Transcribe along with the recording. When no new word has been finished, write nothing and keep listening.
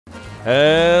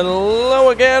Hello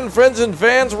again, friends and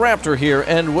fans. Raptor here,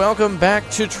 and welcome back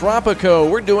to Tropico.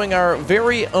 We're doing our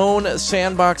very own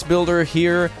sandbox builder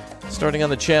here. Starting on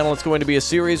the channel, it's going to be a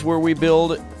series where we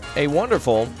build a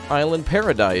wonderful island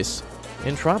paradise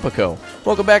in Tropico.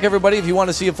 Welcome back, everybody. If you want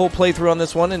to see a full playthrough on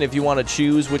this one, and if you want to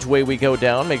choose which way we go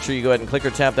down, make sure you go ahead and click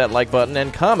or tap that like button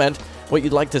and comment what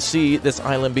you'd like to see this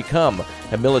island become.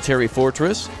 A military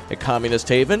fortress, a communist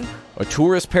haven, a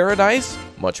tourist paradise,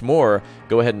 much more.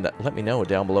 Go ahead and let me know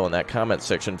down below in that comment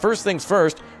section. First things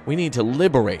first, we need to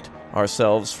liberate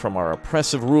ourselves from our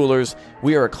oppressive rulers.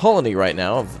 We are a colony right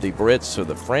now of the Brits or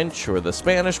the French or the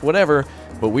Spanish, whatever,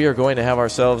 but we are going to have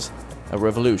ourselves a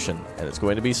revolution, and it's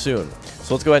going to be soon.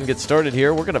 So let's go ahead and get started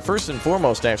here. We're going to first and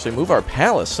foremost actually move our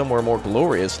palace somewhere more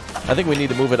glorious. I think we need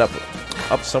to move it up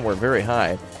somewhere very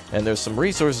high. And there's some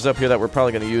resources up here that we're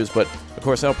probably going to use, but of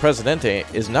course El Presidente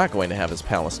is not going to have his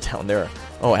palace down there.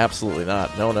 Oh, absolutely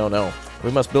not. No, no, no.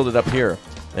 We must build it up here.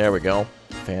 There we go.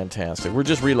 Fantastic. We're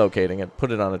just relocating it,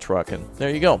 put it on a truck, and there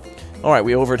you go. All right,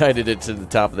 we overnighted it to the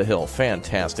top of the hill.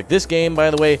 Fantastic. This game, by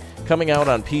the way, coming out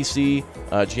on PC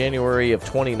January of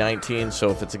 2019, so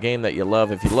if it's a game that you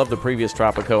love, if you love the previous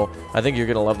Tropico, I think you're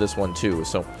going to love this one too.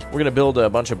 So we're going to build a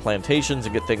bunch of plantations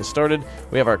and get things started.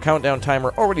 We have our countdown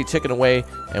timer already ticking away,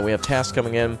 and we have tasks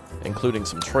coming in, including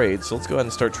some trades. So let's go ahead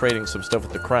and start trading some stuff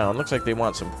with the Crown. Looks like they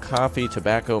want some coffee,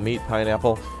 tobacco, meat,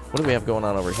 pineapple. What do we have going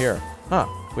on over here? Huh,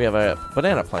 we have a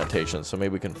banana plantation, so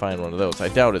maybe we can find one of those. I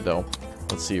doubt it, though.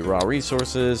 Let's see, raw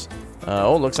resources.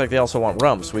 Oh, looks like they also want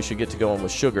rum, so we should get to going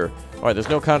with sugar. All right, there's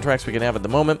no contracts we can have at the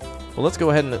moment. Well, let's go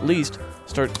ahead and at least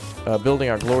start building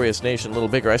our glorious nation a little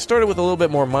bigger. I started with a little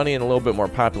bit more money and a little bit more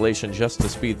population just to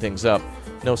speed things up.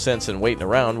 No sense in waiting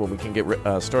around when we can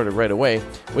get started right away.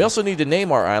 We also need to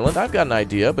name our island. I've got an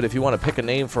idea, but if you want to pick a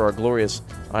name for our glorious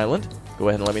island, go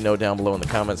ahead and let me know down below in the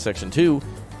comment section too.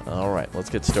 All right, let's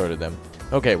get started then.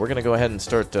 Okay, we're going to go ahead and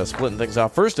start splitting things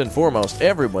off. First and foremost,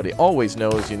 everybody always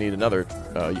knows you need another,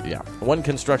 one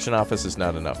construction office is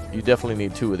not enough. You definitely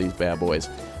need two of these bad boys.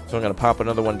 So I'm going to pop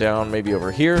another one down maybe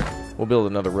over here. We'll build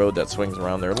another road that swings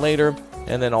around there later.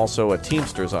 And then also a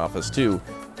Teamster's office too.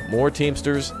 More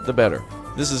Teamsters, the better.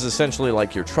 This is essentially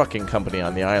like your trucking company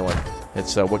on the island.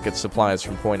 It's what gets supplies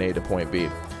from point A to point B.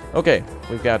 Okay,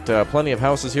 we've got plenty of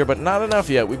houses here, but not enough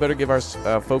yet. We better give our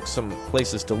folks some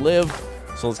places to live.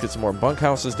 So let's get some more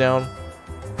bunkhouses down.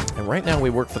 And right now we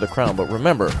work for the Crown, but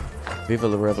remember, Viva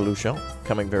la Revolution,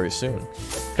 coming very soon.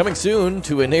 Coming soon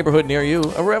to a neighborhood near you,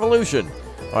 a revolution.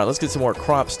 All right, let's get some more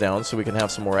crops down so we can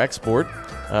have some more export.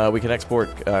 We can export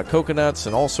coconuts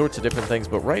and all sorts of different things,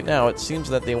 but right now it seems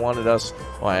that they wanted us...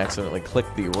 Oh, I accidentally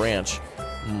clicked the ranch.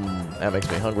 That makes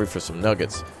me hungry for some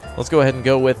nuggets. Let's go ahead and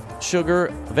go with sugar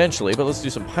eventually, but let's do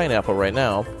some pineapple right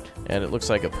now. And it looks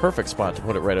like a perfect spot to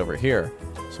put it right over here.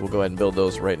 So we'll go ahead and build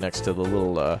those right next to the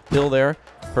little hill there.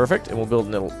 Perfect. And we'll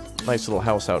build a nice little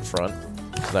house out front.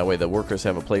 So that way the workers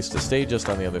have a place to stay just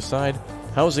on the other side.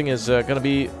 Housing is going to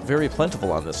be very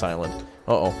plentiful on this island.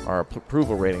 Uh-oh, our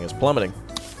approval rating is plummeting.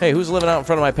 Hey, who's living out in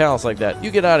front of my palace like that?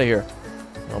 You get out of here.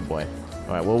 Oh, boy.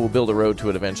 All right, well, we'll build a road to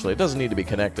it eventually. It doesn't need to be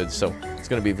connected, so it's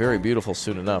going to be very beautiful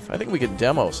soon enough. I think we can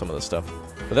demo some of the stuff,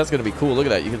 but that's going to be cool. Look at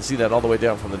that. You can see that all the way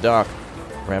down from the dock.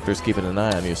 Raptor's keeping an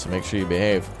eye on you, so make sure you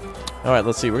behave. All right,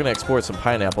 let's see. We're going to export some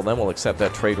pineapple, then we'll accept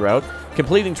that trade route.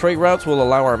 Completing trade routes will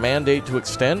allow our mandate to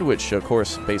extend, which, of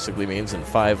course, basically means in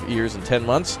 5 years and 10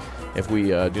 months. If we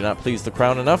do not please the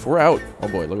Crown enough, we're out. Oh,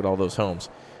 boy, look at all those homes.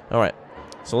 All right,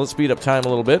 so let's speed up time a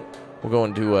little bit. We'll go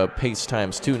into pace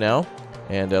times 2 now.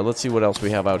 And let's see what else we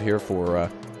have out here for...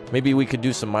 maybe we could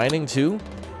do some mining, too.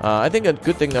 I think a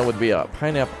good thing, though, would be a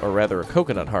pineapple, or rather a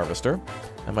coconut harvester.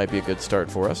 That might be a good start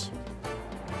for us.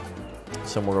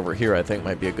 Somewhere over here, I think,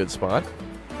 might be a good spot.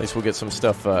 At least we'll get some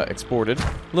stuff exported.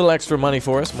 A little extra money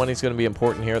for us. Money's going to be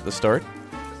important here at the start.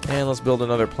 And let's build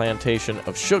another plantation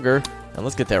of sugar. And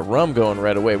let's get that rum going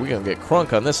right away. We're going to get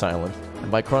crunk on this island.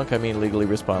 And by crunk, I mean legally,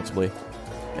 responsibly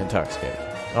intoxicated.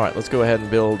 All right, let's go ahead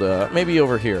and build maybe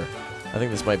over here. I think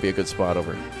this might be a good spot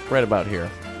over right about here.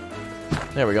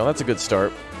 There we go. That's a good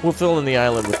start. We'll fill in the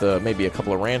island with maybe a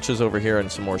couple of ranches over here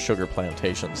and some more sugar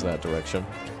plantations that direction.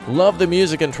 Love the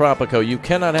music in Tropico. You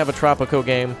cannot have a Tropico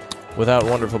game without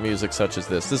wonderful music such as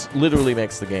this. This literally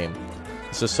makes the game.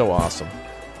 This is so awesome.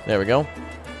 There we go.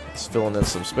 Let's fill in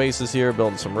some spaces here,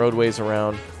 building some roadways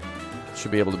around.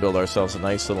 Should be able to build ourselves a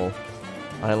nice little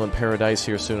island paradise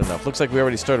here soon enough. Looks like we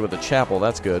already started with a chapel.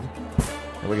 That's good.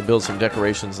 And we can build some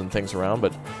decorations and things around.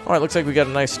 But, all right, looks like we got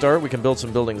a nice start. We can build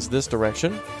some buildings this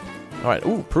direction. All right,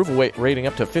 ooh, approval rating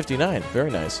up to 59.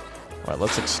 Very nice. All right,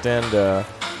 let's extend.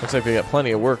 Looks like we got plenty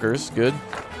of workers. Good.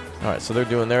 All right, so they're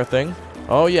doing their thing.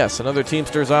 Oh, yes, another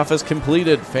Teamster's office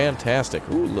completed. Fantastic.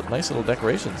 Ooh, nice little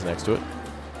decorations next to it.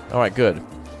 All right, good.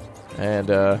 And,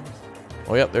 oh,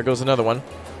 yep, there goes another one.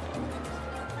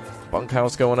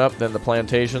 Bunkhouse going up, then the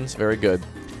plantations. Very good.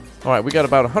 All right, we got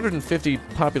about 150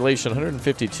 population,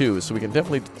 152, so we can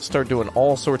definitely start doing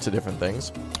all sorts of different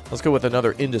things. Let's go with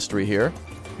another industry here.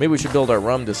 Maybe we should build our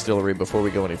rum distillery before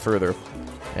we go any further.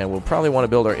 And we'll probably want to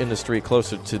build our industry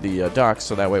closer to the docks,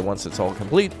 so that way once it's all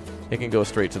complete, it can go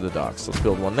straight to the docks. Let's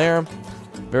build one there.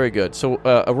 Very good. So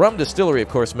a rum distillery, of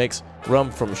course, makes rum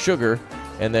from sugar,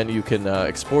 and then you can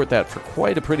export that for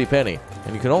quite a pretty penny.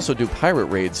 And you can also do pirate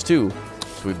raids, too.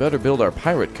 So we better build our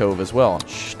pirate cove as well.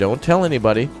 Shh, don't tell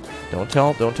anybody. Don't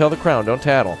tell the crown. Don't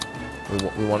tattle.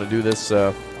 We want to do this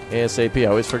ASAP. I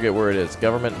always forget where it is.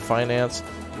 Government and finance,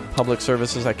 public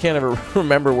services. I can't ever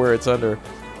remember where it's under.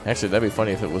 Actually, that'd be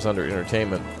funny if it was under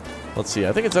entertainment. Let's see.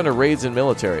 I think it's under raids and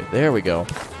military. There we go. All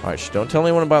right. Shh, don't tell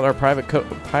anyone about our private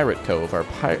pirate cove. Our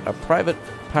private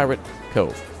pirate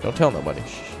cove. Don't tell nobody.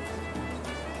 Shh.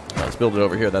 Right, let's build it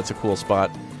over here. That's a cool spot.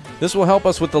 This will help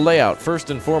us with the layout.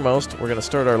 First and foremost, we're going to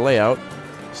start our layout,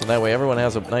 so that way everyone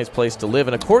has a nice place to live.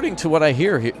 And according to what I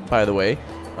hear, by the way,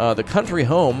 the country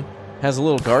home has a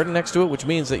little garden next to it, which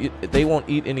means that they won't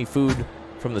eat any food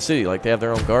from the city. Like, they have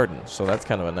their own garden. So that's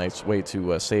kind of a nice way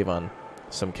to save on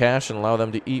some cash and allow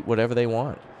them to eat whatever they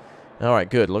want. All right,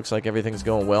 good. Looks like everything's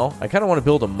going well. I kind of want to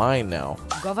build a mine now.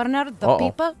 Governor, the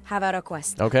people have a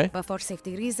request. Okay. But for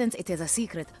safety reasons, it is a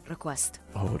secret request.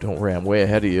 Oh, don't worry. I'm way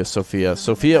ahead of you, Sophia.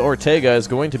 Sophia Ortega is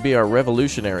going to be our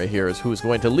revolutionary here, who is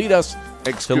going to lead us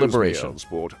to liberation. Excuse me, old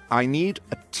sport. I need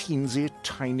a teensy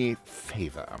tiny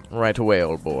favor. Right away,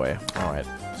 old boy. All right.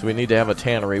 So we need to have a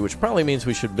tannery, which probably means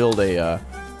we should build a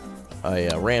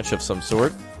ranch of some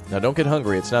sort. Now, don't get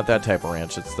hungry. It's not that type of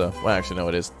ranch. It's the... Well, actually, no,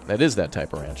 it is. That is that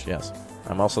type of ranch, yes.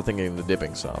 I'm also thinking of the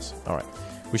dipping sauce. All right.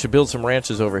 We should build some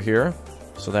ranches over here,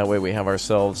 so that way we have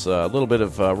ourselves a little bit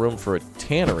of room for a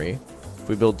tannery. If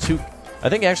we build two... I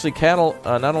think, actually, cattle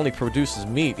not only produces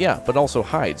meat, yeah, but also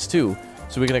hides, too.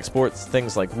 So we can export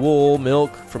things like wool,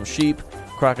 milk from sheep.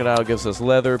 Crocodile gives us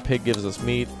leather. Pig gives us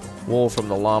meat. Wool from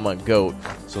the llama and goat.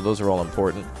 So those are all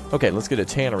important. Okay, let's get a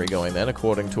tannery going then,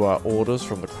 according to our orders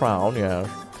from the crown, yeah.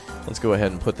 Let's go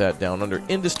ahead and put that down. Under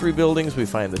industry buildings, we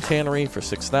find the tannery for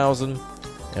 6,000,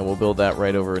 and we'll build that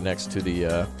right over next to the,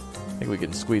 I think we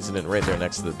can squeeze it in right there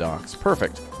next to the docks.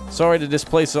 Perfect. Sorry to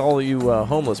displace all of you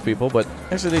homeless people, but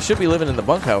actually they should be living in the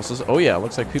bunkhouses. Oh yeah,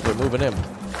 looks like people are moving in.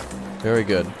 Very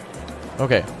good.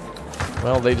 Okay.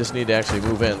 Well, they just need to actually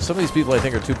move in. Some of these people I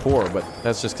think are too poor, but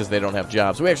that's just because they don't have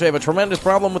jobs. We actually have a tremendous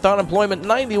problem with unemployment.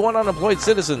 91 unemployed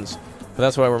citizens. But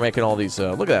that's why we're making all these,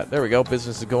 look at that. There we go.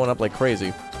 Business is going up like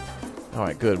crazy. All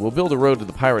right, good. We'll build a road to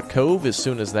the Pirate Cove as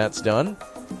soon as that's done.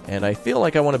 And I feel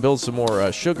like I want to build some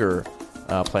more sugar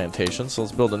plantations, so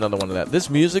let's build another one of that. This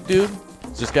music, dude,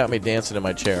 just got me dancing in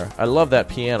my chair. I love that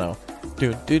piano.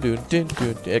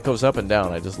 It goes up and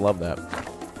down. I just love that.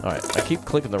 All right, I keep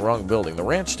clicking the wrong building. The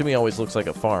ranch to me always looks like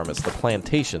a farm. It's the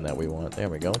plantation that we want. There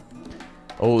we go.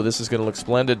 Oh, this is going to look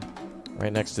splendid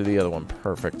right next to the other one.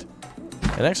 Perfect.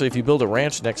 And actually, if you build a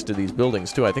ranch next to these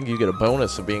buildings, too, I think you get a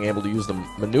bonus of being able to use the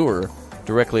manure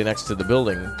directly next to the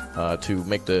building to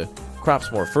make the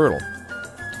crops more fertile.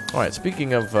 All right,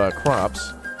 speaking of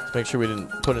crops, let's make sure we didn't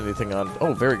put anything on.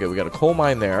 Oh, very good. We got a coal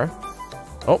mine there.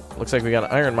 Oh, looks like we got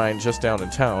an iron mine just down in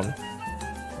town.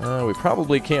 We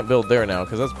probably can't build there now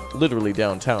because that's literally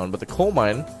downtown, but the coal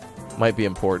mine might be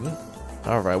important.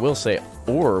 However, I will say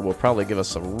ore will probably give us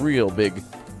some real big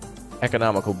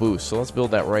economical boost. So let's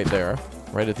build that right there,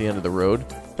 right at the end of the road.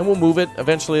 And we'll move it.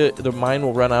 Eventually, the mine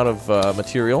will run out of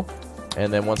material.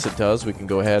 And then once it does, we can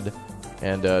go ahead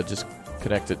and just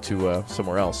connect it to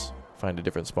somewhere else. Find a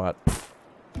different spot.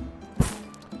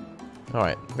 All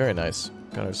right, very nice.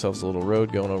 Got ourselves a little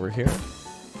road going over here.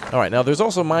 All right, now there's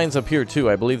also mines up here, too.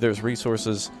 I believe there's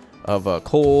resources of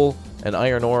coal and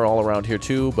iron ore all around here,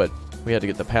 too. But we had to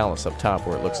get the palace up top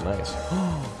where it looks nice.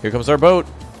 Here comes our boat.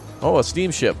 Oh, a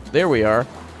steamship. There we are.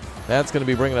 That's going to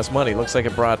be bringing us money. Looks like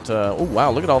it brought... oh,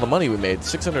 wow. Look at all the money we made.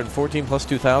 614 plus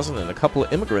 2,000 and a couple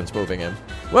of immigrants moving in.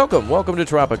 Welcome. Welcome to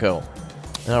Tropico.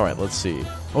 All right, let's see.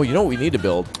 Oh, you know what we need to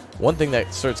build? One thing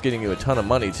that starts getting you a ton of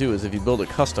money, too, is if you build a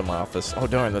custom office. Oh,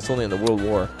 darn. That's only in the World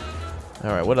War. All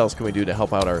right, what else can we do to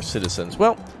help out our citizens?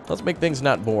 Well, let's make things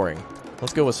not boring.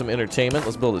 Let's go with some entertainment.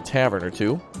 Let's build a tavern or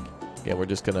two. Yeah, we're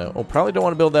just going to... Oh, probably don't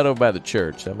want to build that over by the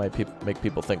church. That might make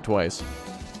people think twice.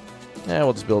 Yeah,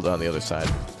 we'll just build it on the other side.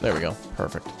 There we go.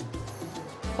 Perfect.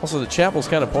 Also, the chapel's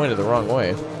kind of pointed the wrong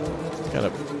way. Kind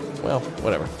of, well,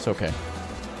 whatever. It's okay.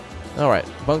 All right.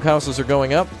 Bunkhouses are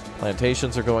going up.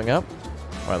 Plantations are going up.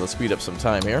 All right, let's speed up some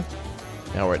time here.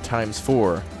 Now we're at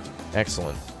 ×4.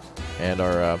 Excellent. And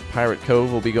our Pirate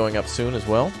Cove will be going up soon as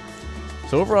well.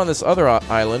 So over on this other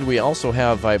island, we also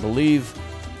have, I believe,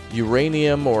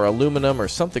 uranium or aluminum or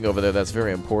something over there that's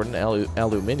very important.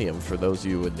 Aluminium for those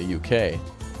of you in the UK.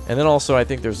 And then also I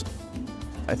think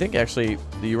actually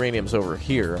the uranium's over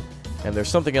here. And there's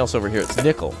something else over here. It's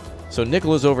nickel. So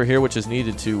nickel is over here, which is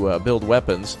needed to build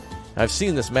weapons. I've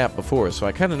seen this map before, so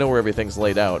I kind of know where everything's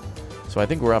laid out. So I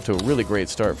think we're off to a really great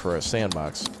start for our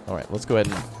sandbox. Alright, let's go ahead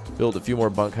and build a few more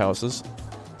bunkhouses.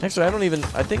 Actually,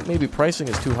 I think maybe pricing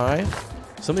is too high.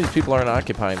 Some of these people aren't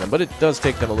occupying them, but it does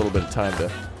take them a little bit of time to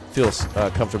feel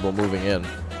comfortable moving in.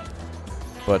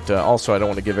 But also, I don't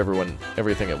want to give everyone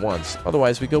everything at once.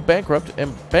 Otherwise, we go bankrupt,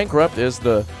 and bankrupt, as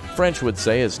the French would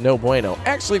say, is no bueno.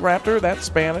 Actually, Raptor, that's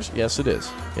Spanish. Yes, it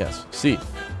is. Yes. Si.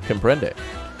 Comprende.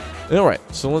 Alright,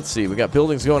 so let's see. We got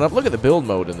buildings going up. Look at the build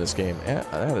mode in this game.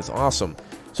 That is awesome.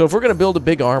 So if we're going to build a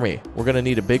big army, we're going to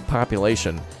need a big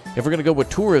population. If we're going to go with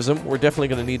tourism, we're definitely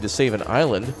going to need to save an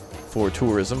island for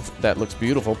tourism. That looks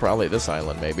beautiful. Probably this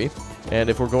island, maybe. And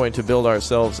if we're going to build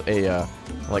ourselves a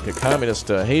like a communist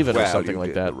haven or something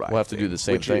like that, we'll have to do the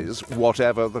same thing. Which is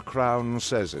whatever the crown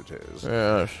says it is.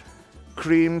 Yes.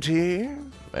 Cream tea?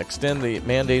 Extend the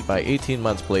mandate by 18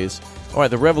 months, please.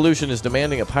 Alright, the revolution is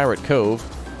demanding a pirate cove.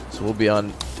 So we'll be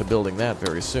on to building that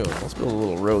very soon. Let's build a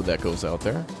little road that goes out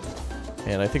there.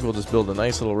 And I think we'll just build a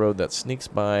nice little road that sneaks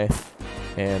by.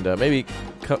 And maybe,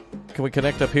 can we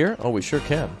connect up here? Oh, we sure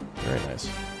can. Very nice.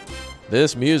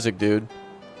 This music, dude,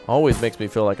 always makes me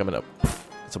feel like I'm in a...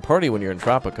 It's a party when you're in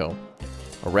Tropico.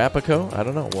 A Rapico? I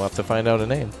don't know. We'll have to find out a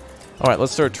name. Alright,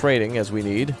 let's start trading as we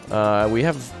need.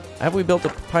 Have we built a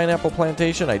pineapple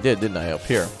plantation? I did, didn't I, up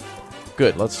here?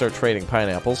 Good, let's start trading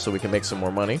pineapples so we can make some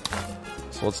more money.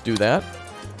 So let's do that.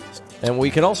 And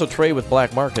we can also trade with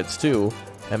black markets, too,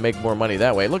 and make more money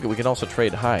that way. Look, we can also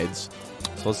trade hides.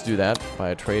 So let's do that. Buy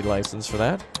a trade license for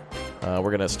that.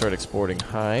 We're going to start exporting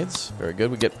hides. Very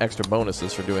good. We get extra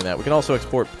bonuses for doing that. We can also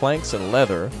export planks and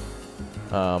leather.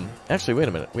 Actually, wait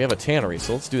a minute. We have a tannery,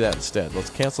 so let's do that instead. Let's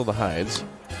cancel the hides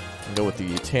and go with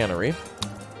the tannery.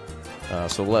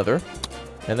 So leather.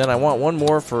 And then I want one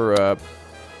more for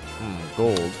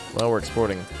gold. Well, we're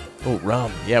exporting... Oh,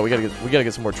 rum. Yeah, we gotta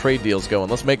get some more trade deals going.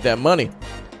 Let's make that money.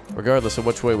 Regardless of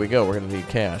which way we go, we're gonna need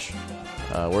cash.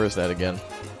 Where is that again?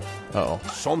 Uh-oh.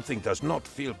 Something does not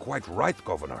feel quite right,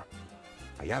 Governor.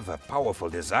 I have a powerful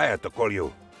desire to call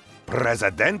you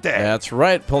Presidente. That's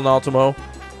right, Penultimo.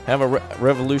 Have a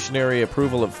revolutionary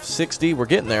approval of 60. We're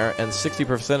getting there, and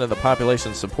 60% of the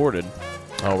population supported.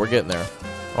 Oh, we're getting there.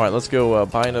 All right, let's go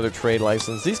buy another trade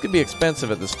license. These could be expensive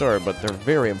at the start, but they're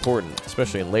very important,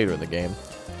 especially later in the game.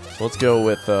 So let's go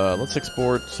with, let's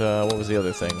export, what was the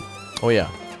other thing? Oh, yeah,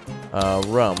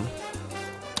 rum.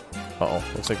 Uh-oh,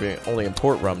 looks like we only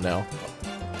import rum now.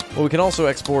 Well, we can also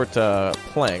export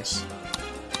planks.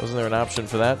 Wasn't there an option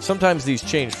for that? Sometimes these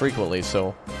change frequently,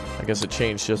 so I guess it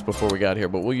changed just before we got here,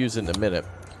 but we'll use it in a minute.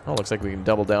 Oh, looks like we can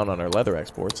double down on our leather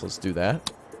exports. Let's do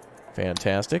that.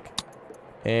 Fantastic.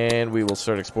 And we will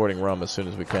start exporting rum as soon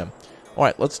as we can. All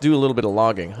right, let's do a little bit of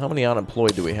logging. How many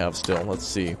unemployed do we have still? Let's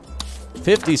see.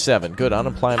 57. Good.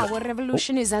 Unemployment. Our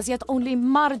revolution is as yet only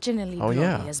marginally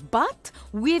glorious, but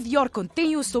with your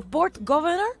continued support,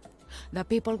 Governor, the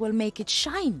people will make it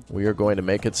shine. We are going to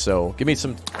make it so. Give me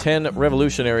some 10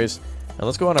 revolutionaries, and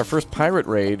let's go on our first pirate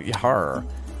raid. Yar.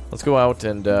 Let's go out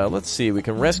and let's see. We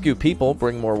can rescue people,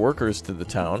 bring more workers to the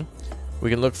town. We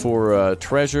can look for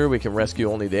treasure. We can rescue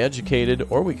only the educated,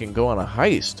 or we can go on a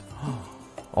heist.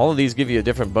 All of these give you a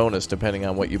different bonus depending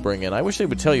on what you bring in. I wish they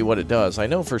would tell you what it does. I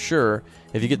know for sure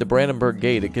if you get the Brandenburg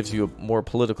Gate, it gives you more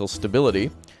political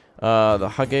stability. The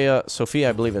Hagia Sophia,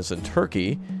 I believe, is in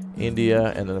Turkey,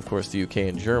 India, and then, of course, the UK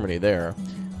and Germany there.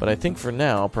 But I think for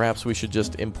now, perhaps we should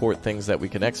just import things that we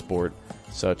can export,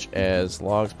 such as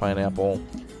logs, pineapple,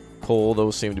 coal.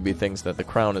 Those seem to be things that the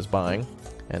Crown is buying,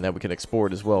 and that we can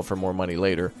export as well for more money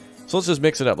later. So let's just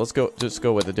mix it up. Let's just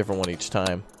go with a different one each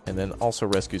time, and then also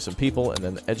rescue some people, and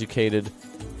then educated,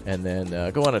 and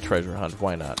then go on a treasure hunt.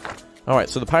 Why not? All right,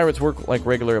 so the pirates work like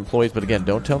regular employees, but again,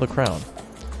 don't tell the Crown.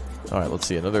 All right, let's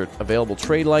see. Another available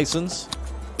trade license.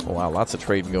 Oh, wow, lots of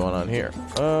trading going on here.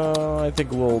 I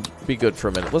think we'll be good for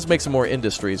a minute. Let's make some more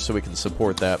industries so we can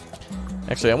support that.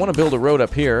 Actually, I want to build a road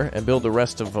up here and build the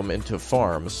rest of them into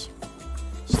farms.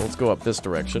 So let's go up this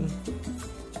direction.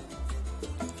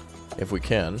 If we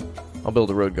can. I'll build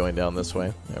a road going down this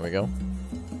way. There we go.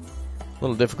 A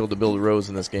little difficult to build roads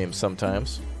in this game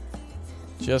sometimes.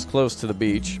 Just close to the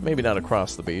beach. Maybe not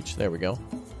across the beach. There we go.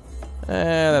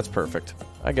 That's perfect.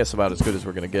 I guess about as good as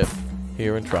we're going to get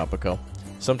here in Tropico.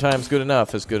 Sometimes good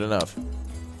enough is good enough.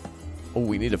 Oh,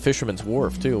 we need a fisherman's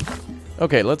wharf, too.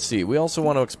 Okay, let's see. We also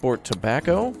want to export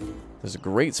tobacco. There's a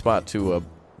great spot to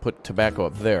put tobacco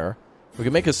up there. We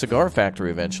can make a cigar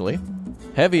factory eventually.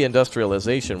 Heavy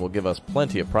industrialization will give us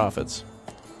plenty of profits.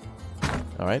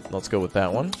 Alright, let's go with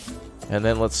that one. And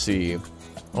then let's see.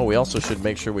 Oh, we also should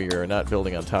make sure we are not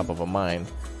building on top of a mine.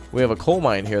 We have a coal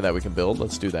mine here that we can build.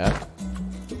 Let's do that.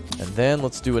 And then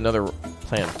let's do another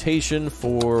plantation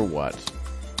for what?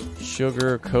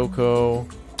 Sugar, cocoa,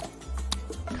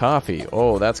 coffee.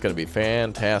 Oh, that's going to be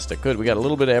fantastic. Good, we got a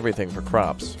little bit of everything for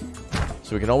crops.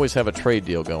 So we can always have a trade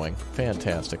deal going.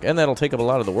 Fantastic. And that'll take up a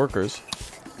lot of the workers.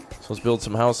 So let's build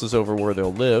some houses over where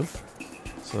they'll live,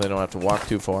 so they don't have to walk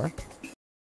too far.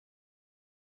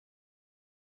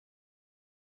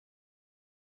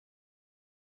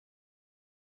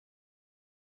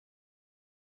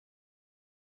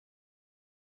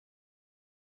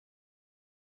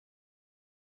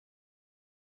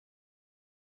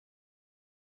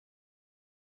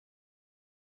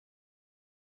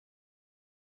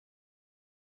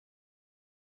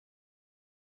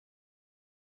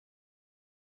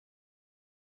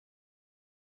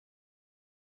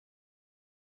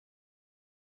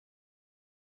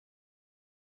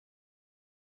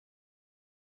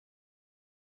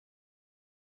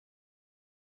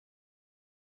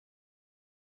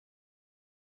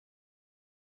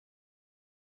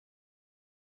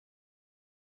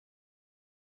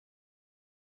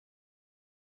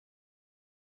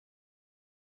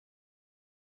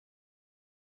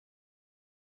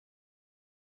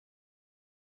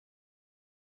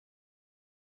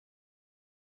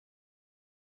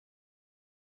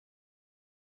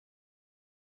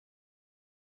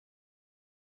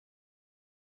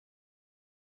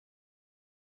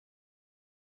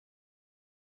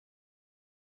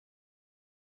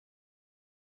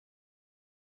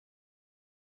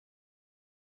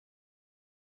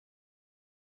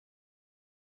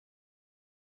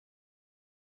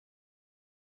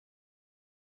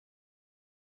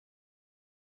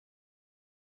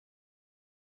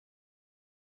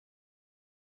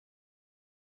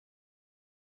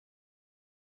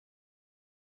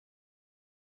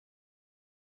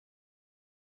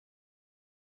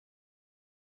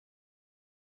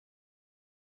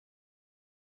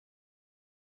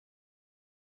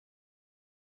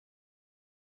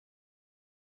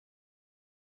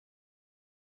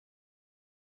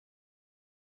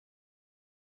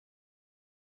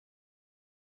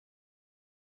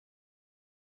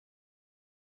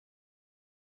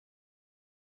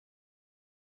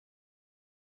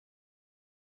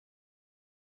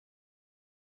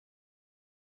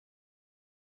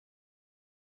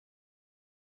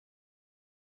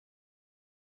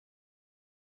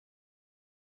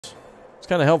 It's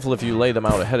kind of helpful if you lay them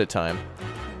out ahead of time.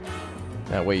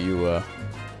 That way you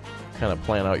kind of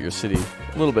plan out your city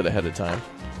a little bit ahead of time.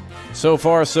 So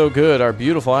far, so good. Our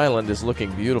beautiful island is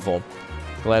looking beautiful.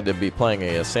 Glad to be playing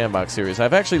a Sandbox series.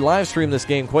 I've actually live streamed this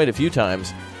game quite a few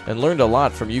times and learned a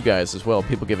lot from you guys as well.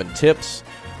 People giving tips,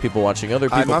 people watching other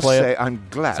people play it. I must say, I'm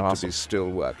glad awesome. to be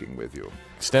still working with you.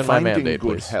 Extend my mandate, Finding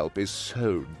good please. help is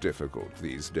so difficult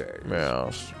these days.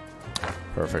 Yes.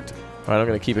 Perfect. All right, I'm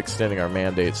going to keep extending our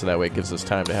mandate so that way it gives us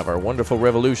time to have our wonderful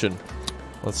revolution.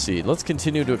 Let's see. Let's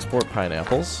continue to export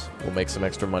pineapples. We'll make some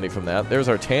extra money from that. There's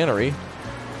our tannery.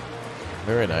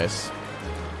 Very nice.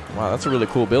 Wow, that's a really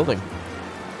cool building.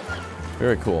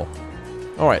 Very cool.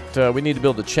 All right, we need to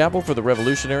build a chapel for the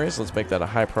revolutionaries. Let's make that a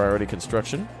high priority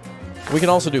construction. We can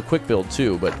also do quick build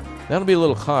too, but that'll be a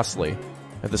little costly.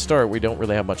 At the start, we don't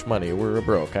really have much money. We're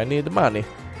broke. I need the money,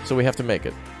 so we have to make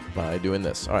it by doing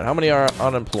this. All right, how many are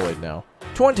unemployed now?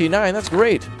 29, that's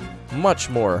great. Much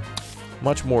more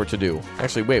to do.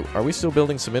 Actually, wait, are we still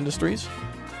building some industries?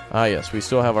 Ah, yes, we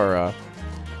still have our,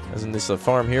 isn't this a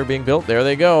farm here being built? There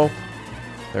they go.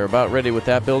 They're about ready with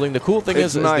that building. The cool thing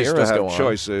is it's nice as the eras to go have on.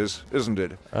 choices, isn't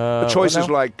it? Choices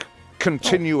like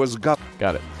continuous Got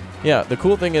it. Yeah, the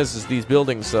cool thing is these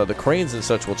buildings, the cranes and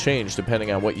such will change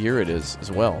depending on what year it is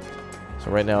as well. So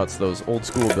right now it's those old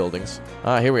school buildings.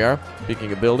 Ah, here we are.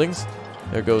 Speaking of buildings,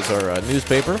 there goes our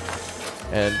newspaper.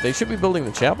 And they should be building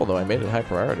the chapel, though. I made it high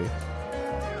priority.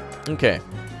 Okay.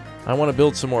 I want to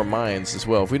build some more mines as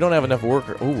well. If we don't have enough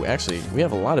workers... Oh, actually, we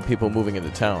have a lot of people moving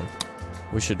into town.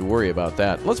 We should worry about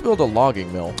that. Let's build a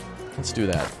logging mill. Let's do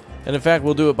that. And in fact,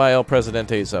 we'll do it by El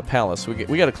Presidente's palace.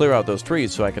 We got to clear out those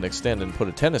trees so I can extend and put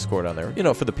a tennis court on there. You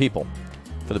know, for the people.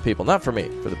 For the people. Not for me.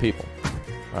 For the people.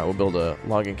 All right, we'll build a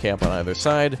logging camp on either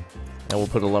side, and we'll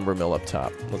put a lumber mill up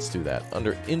top. Let's do that.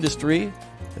 Under industry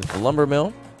is the lumber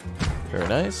mill. Very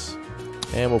nice.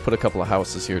 And we'll put a couple of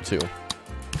houses here, too.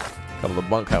 A couple of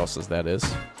bunk houses, that is.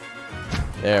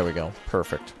 There we go.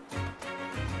 Perfect.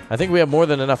 I think we have more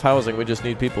than enough housing. We just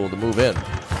need people to move in.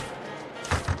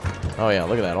 Oh, yeah,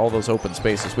 look at that. All those open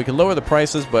spaces. We can lower the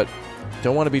prices, but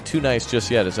don't want to be too nice just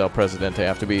yet as El Presidente. I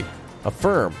have to be a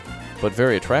firm, but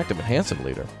very attractive and handsome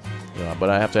leader. But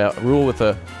I have to rule with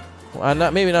a...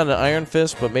 Well, maybe not an iron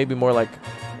fist, but maybe more like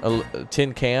a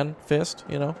tin can fist,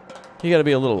 you know? You got to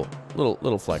be a little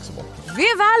flexible.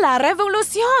 Viva la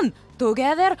revolución!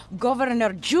 Together,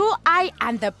 Governor Ju, I,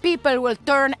 and the people will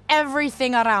turn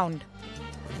everything around.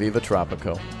 Viva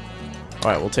Tropico.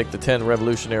 All right, we'll take the 10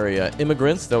 revolutionary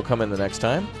immigrants. They'll come in the next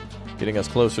time, getting us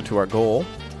closer to our goal.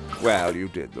 Well, you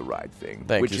did the right thing.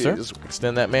 Thank you, sir.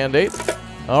 Extend that mandate.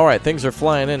 All right, things are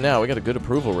flying in now. We got a good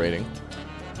approval rating.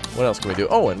 What else can we do?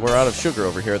 Oh, and we're out of sugar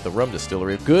over here at the rum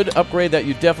distillery. A good upgrade that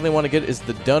you definitely want to get is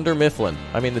the Dunder Mifflin.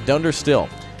 I mean, the Dunder Still.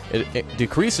 It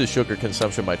decreases sugar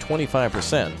consumption by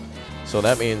 25%. So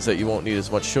that means that you won't need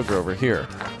as much sugar over here.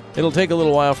 It'll take a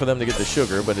little while for them to get the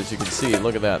sugar, but as you can see,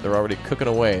 look at that. They're already cooking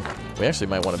away. We actually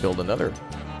might want to build another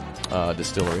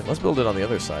distillery. Let's build it on the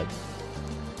other side.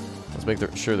 Let's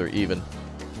make sure they're even.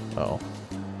 Uh-oh.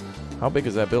 How big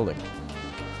is that building?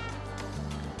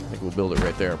 I think we'll build it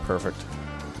right there. Perfect.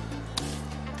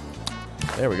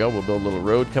 There we go. We'll build a little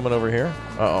road coming over here.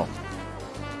 Uh-oh.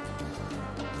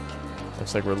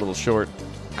 Looks like we're a little short.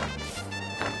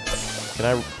 Can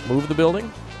I move the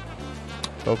building?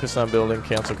 Focus on building.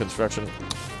 Cancel construction.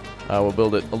 We'll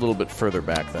build it a little bit further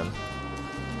back then.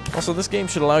 Also, this game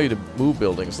should allow you to move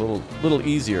buildings a little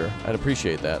easier. I'd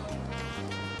appreciate that.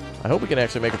 I hope we can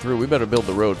actually make it through. We better build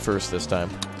the road first this time.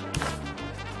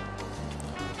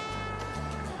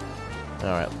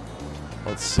 Alright.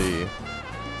 Let's see.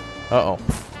 Uh-oh.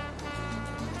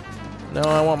 No,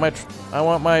 I want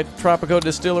my Tropico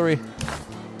distillery.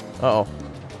 Uh-oh.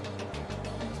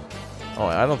 Oh,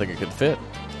 I don't think it could fit.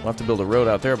 We'll have to build a road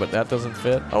out there, but that doesn't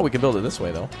fit. Oh, we can build it this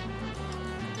way, though.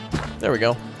 There we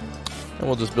go. And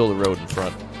we'll just build a road in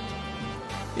front.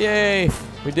 Yay!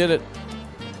 We did it.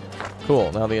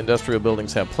 Cool. Now the industrial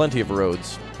buildings have plenty of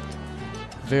roads.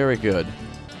 Very good.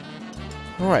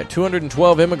 All right,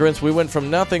 212 immigrants. We went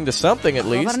from nothing to something at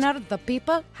least. Governor, the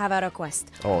people have a request.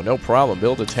 Oh, no problem.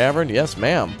 Build a tavern? Yes,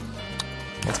 ma'am.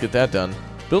 Let's get that done.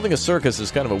 Building a circus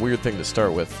is kind of a weird thing to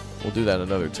start with. We'll do that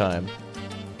another time.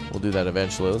 We'll do that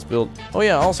eventually. Let's build... Oh,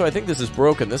 yeah, also, I think this is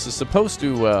broken. This is supposed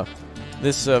to...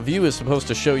 This view is supposed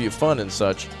to show you fun and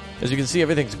such. As you can see,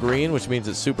 everything's green, which means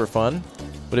it's super fun.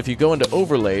 But if you go into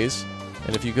overlays,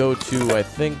 and if you go to, I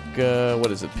think,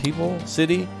 what is it, People?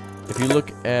 City? If you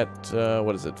look at,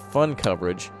 what is it, Fun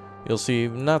coverage, you'll see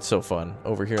not so fun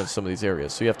over here in some of these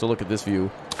areas. So you have to look at this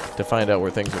view to find out where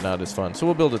things are not as fun. So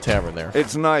we'll build a tavern there.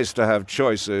 It's nice to have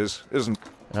choices, isn't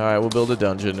it? All right, we'll build a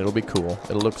dungeon. It'll be cool.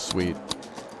 It'll look sweet.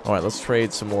 All right, let's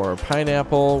trade some more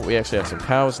pineapple. We actually have some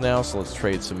cows now, so let's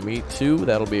trade some meat, too.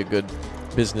 That'll be a good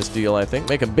business deal, I think.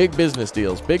 Making big business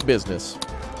deals. Big business.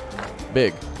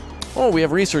 Big. Oh, we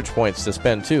have research points to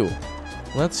spend, too.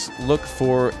 Let's look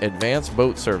for advanced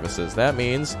boat services. That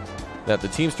means that the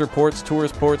Teamster ports,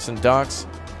 tourist ports, and docks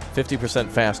 50%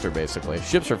 faster, basically.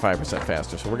 Ships are 5%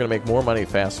 faster, so we're going to make more money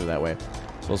faster that way.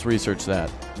 So let's research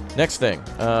that. Next thing.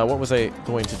 What was I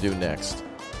going to do next?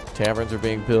 Taverns are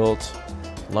being built.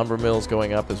 Lumber mills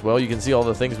going up as well. You can see all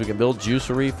the things we can build.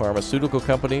 Juicery, pharmaceutical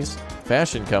companies,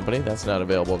 fashion company. That's not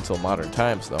available until modern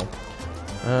times, though.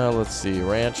 Let's see.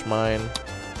 Ranch mine.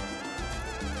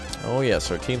 Oh, yes.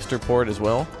 Our Teamster port as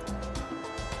well.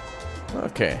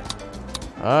 Okay.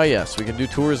 Ah, yes. We can do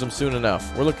tourism soon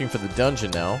enough. We're looking for the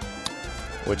dungeon now,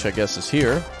 which I guess is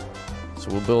here. So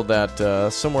we'll build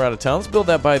that somewhere out of town. Let's build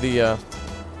that by the...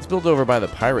 let's build over by the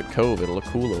Pirate Cove. It'll look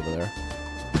cool over there.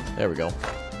 There we go.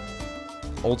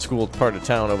 Old school part of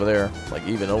town over there, like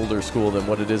even older school than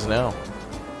what it is now.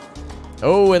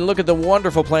 Oh, and look at the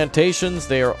wonderful plantations.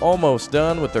 They are almost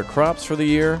done with their crops for the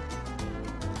year.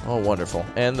 Oh, wonderful.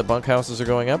 And the bunkhouses are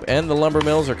going up, and the lumber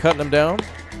mills are cutting them down.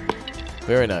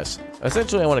 Very nice.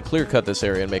 Essentially, I want to clear cut this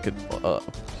area and make it a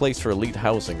place for elite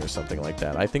housing or something like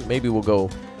that. I think maybe we'll go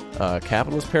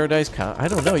capitalist paradise. I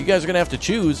don't know. You guys are going to have to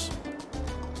choose.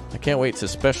 I can't wait to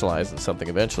specialize in something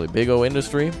eventually. Big O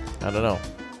Industry? I don't know.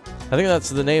 I think that's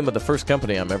the name of the first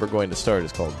company I'm ever going to start.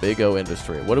 It's called Big O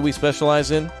Industry. What do we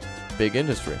specialize in? Big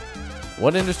industry.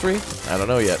 What industry? I don't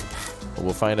know yet, but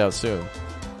we'll find out soon.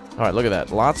 All right, look at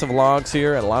that. Lots of logs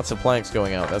here and lots of planks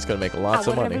going out. That's going to make lots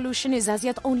of money. Our revolution is as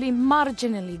yet only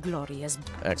marginally glorious.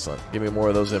 Excellent. Give me more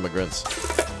of those immigrants.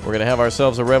 We're going to have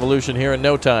ourselves a revolution here in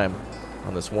no time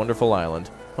on this wonderful island.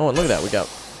 Oh, and look at that. We got,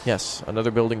 yes,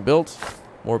 another building built.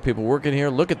 More people working here.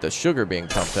 Look at the sugar being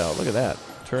pumped out. Look at that.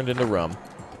 Turned into rum.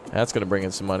 That's going to bring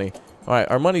in some money. All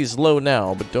right, our money's low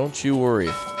now, but don't you worry.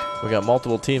 We got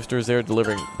multiple Teamsters there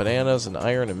delivering bananas and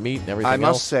iron and meat and everything else.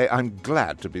 I must say, I'm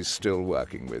glad to be still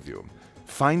working with you.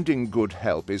 Finding good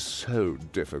help is so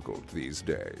difficult these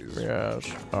days.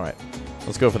 Yes. All right.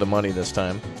 Let's go for the money this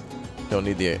time. Don't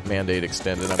need the mandate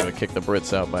extended. I'm going to kick the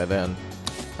Brits out by then.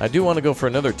 I do want to go for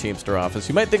another Teamster office.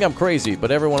 You might think I'm crazy,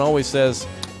 but everyone always says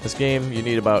this game you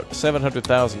need about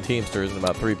 700,000 Teamsters and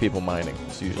about 3 people mining.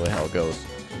 That's usually how it goes.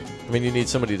 I mean, you need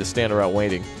somebody to stand around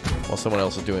waiting while someone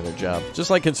else is doing their job.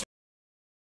 Just like to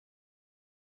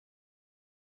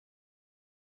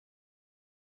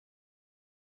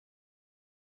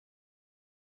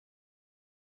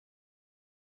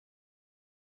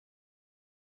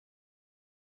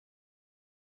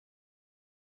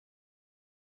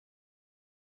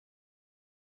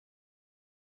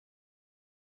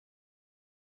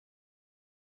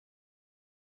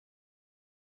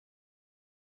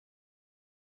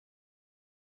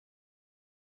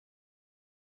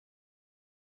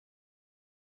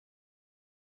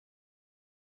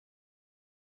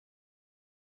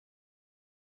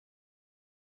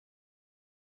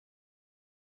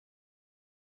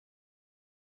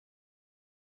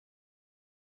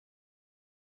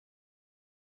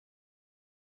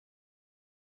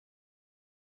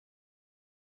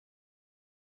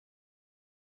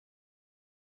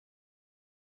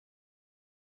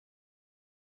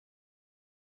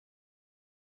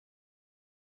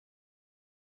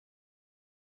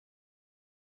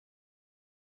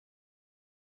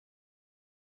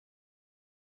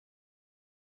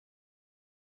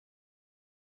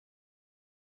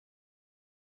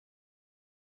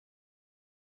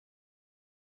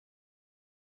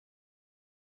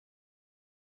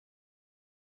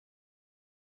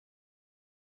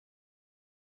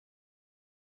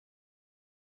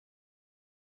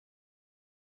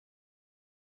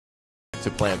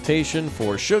plantation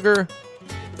for sugar.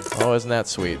 Oh, isn't that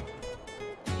sweet?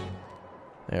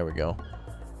 There we go.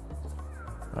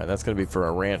 Alright, that's going to be for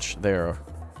a ranch there.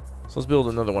 So let's build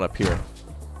another one up here.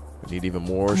 We need even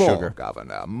more sugar.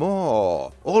 Governor,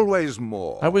 more. Always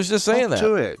more. I was just saying Up that.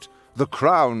 to it. The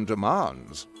crown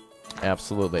demands.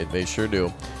 Absolutely, they sure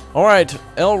do. Alright,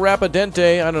 El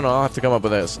Rapadente. I don't know, I'll have to come up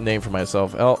with a name for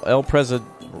myself. El President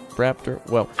Raptor.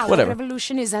 Well, whatever. Our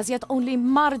revolution is as yet only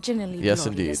marginally Yes,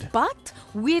 glorious, indeed. but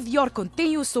with your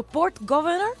continued support,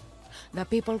 Governor, the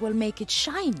people will make it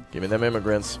shine. Give me them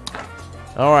immigrants.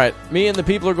 All right, me and the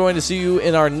people are going to see you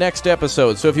in our next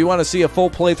episode. So if you want to see a full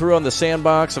playthrough on the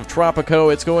Sandbox of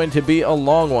Tropico, it's going to be a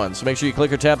long one. So make sure you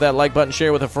click or tap that like button,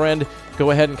 share with a friend.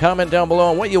 Go ahead and comment down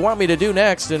below on what you want me to do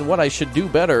next and what I should do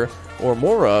better or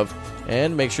more of.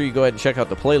 And make sure you go ahead and check out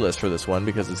the playlist for this one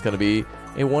because it's going to be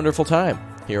a wonderful time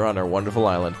here on our wonderful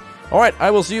island. All right,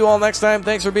 I will see you all next time.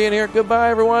 Thanks for being here.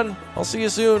 Goodbye, everyone. I'll see you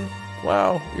soon.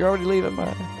 Wow, you're already leaving.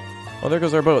 Bye. Oh, there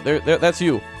goes our boat. There, that's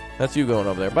you. That's you going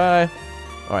over there. Bye.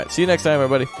 All right, see you next time,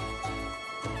 everybody.